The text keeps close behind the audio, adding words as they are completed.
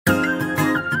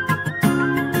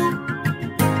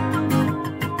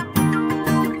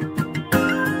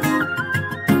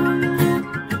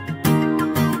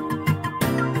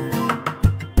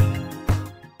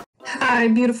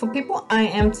Howdy beautiful people, I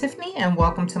am Tiffany and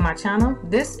welcome to my channel.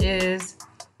 This is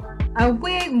a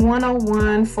wig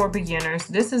 101 for beginners.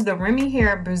 This is the Remy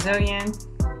hair Brazilian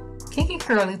Kinky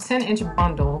Curly 10-inch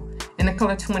bundle in the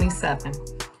color 27.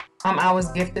 I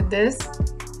was gifted this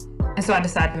and so I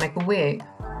decided to make a wig,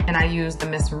 and I used the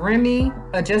Miss Remy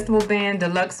adjustable band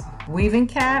Deluxe weaving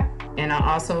cap, and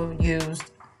I also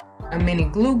used a mini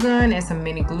glue gun and some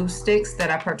mini glue sticks that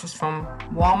I purchased from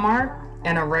Walmart,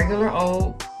 and a regular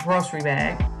old grocery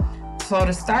bag. So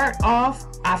to start off,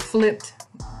 I flipped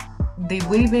the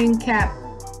weaving cap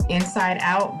inside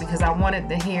out because I wanted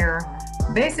the hair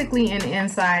basically in the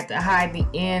inside to hide the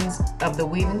ends of the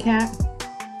weaving cap.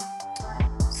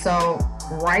 So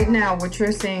right now what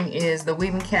you're seeing is the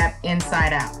weaving cap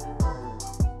inside out,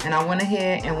 and I went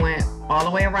ahead and went all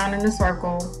the way around in a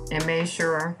circle and made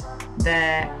sure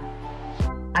that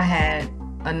I had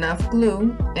enough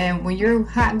glue. And when you're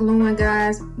hot gluing,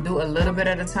 guys, do a little bit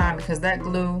at a time because that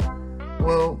glue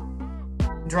will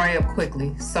dry up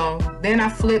quickly. So then I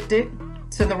flipped it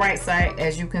to the right side,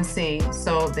 as you can see,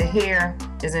 so the hair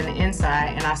is in the inside,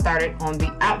 and I started on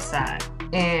the outside.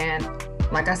 And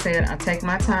like I said, I take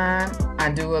my time, I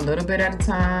do a little bit at a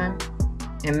time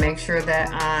and make sure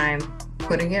that I'm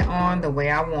putting it on the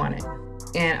way I want it.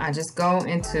 And I just go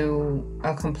into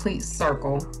a complete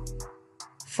circle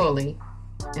fully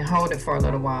and hold it for a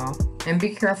little while. And be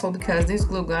careful because these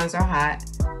glue guns are hot.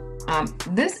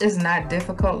 This is not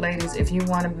difficult, ladies. If you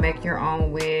want to make your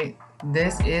own wig,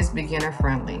 this is beginner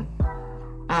friendly.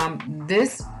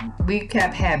 This wig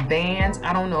cap had bands.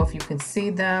 I don't know if you can see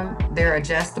them. They're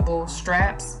adjustable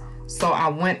straps, so I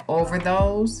went over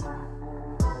those,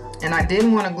 and I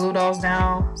didn't want to glue those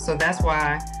down, so that's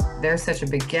why there's such a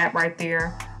big gap right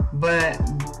there. But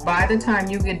by the time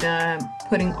you get done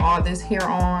putting all this hair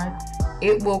on,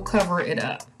 it will cover it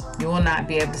up. You will not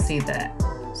be able to see that.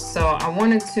 So I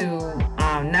wanted to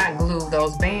not glue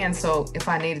those bands, so if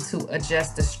I needed to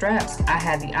adjust the straps, I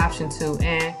had the option to.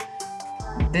 And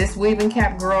this weaving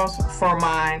cap, girls, for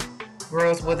my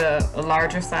girls with a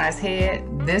larger size head,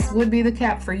 this would be the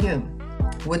cap for you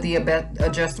with the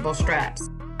adjustable straps.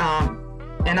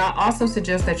 And I also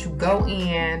suggest that you go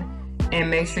in and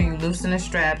make sure you loosen the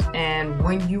straps, and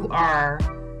when you are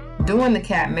doing the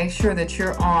cap, make sure that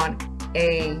you're on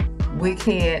a wig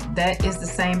head that is the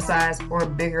same size or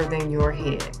bigger than your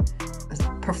head,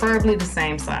 preferably the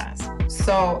same size.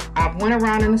 So I went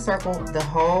around in a circle the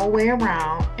whole way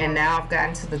around, and now I've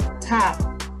gotten to the top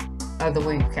of the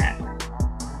wig cap,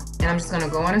 and I'm just going to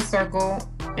go in a circle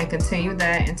and continue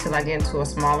that until I get into a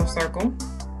smaller circle,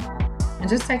 and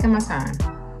just taking my time.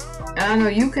 And I know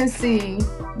you can see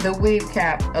the wig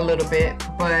cap a little bit,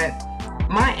 but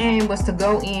my aim was to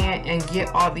go in and get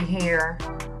all the hair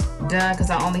done because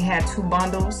I only had 2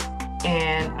 bundles,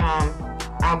 and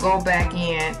I'll go back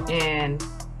in and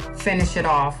finish it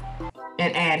off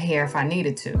and add hair if I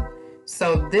needed to.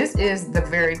 So this is the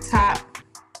very top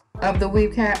of the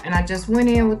weave cap, and I just went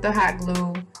in with the hot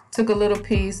glue, took a little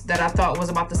piece that I thought was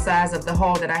about the size of the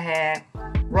hole that I had,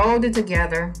 rolled it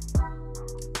together,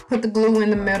 put the glue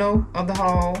in the middle of the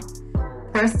hole,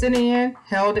 pressed it in,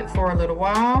 held it for a little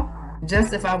while.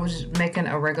 Just if I was making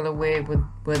a regular wig with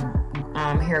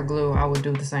hair glue, I would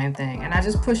do the same thing. And I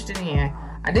just pushed it in.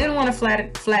 I didn't want to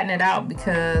flatten it out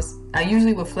because I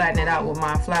usually would flatten it out with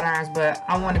my flat irons, but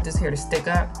I wanted this hair to stick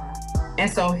up. And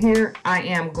so here I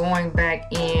am going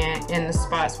back in the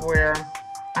spots where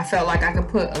I felt like I could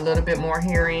put a little bit more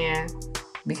hair in,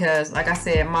 because like I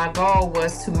said, my goal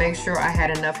was to make sure I had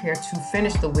enough hair to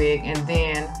finish the wig, and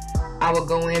then I would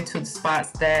go into the spots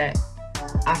that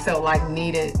I felt like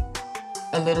needed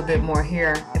a little bit more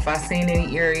hair if I seen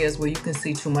any areas where you can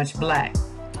see too much black,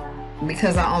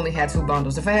 because I only had 2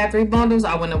 bundles. If I had 3 bundles,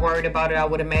 I wouldn't have worried about it. I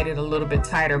would have made it a little bit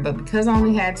tighter, but because I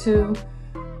only had 2,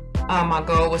 my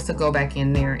goal was to go back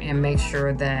in there and make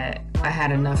sure that I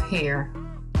had enough hair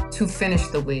to finish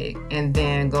the wig, and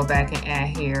then go back and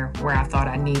add hair where I thought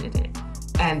I needed it,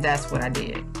 and that's what I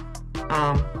did.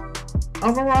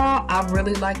 Overall, I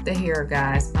really like the hair,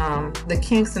 guys. The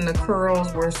kinks and the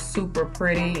curls were super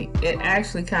pretty. It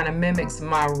actually kind of mimics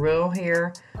my real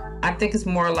hair. I think it's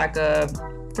more like a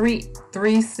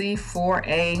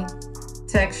 3C4A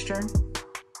texture.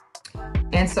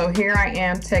 And so here I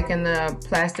am taking the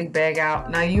plastic bag out.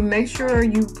 Now you make sure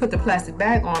you put the plastic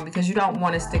bag on because you don't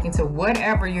want it sticking to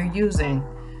whatever you're using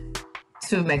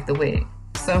to make the wig.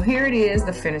 So here it is,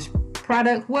 the finished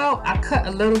product. Well, I cut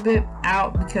a little bit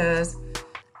out because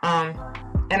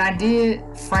and I did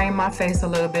frame my face a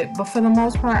little bit, but for the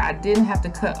most part I didn't have to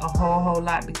cut a whole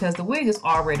lot because the wig is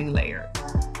already layered.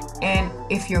 And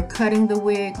if you're cutting the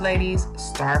wig, ladies,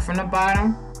 start from the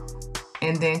bottom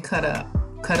and then cut up.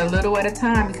 cut a little at a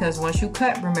time, because once you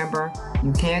cut, remember,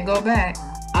 you can't go back.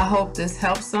 I hope this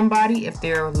helps somebody if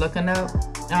they're looking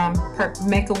to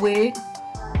make a wig.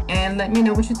 And let me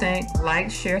know what you think.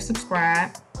 Like, share,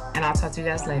 subscribe, and I'll talk to you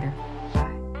guys later.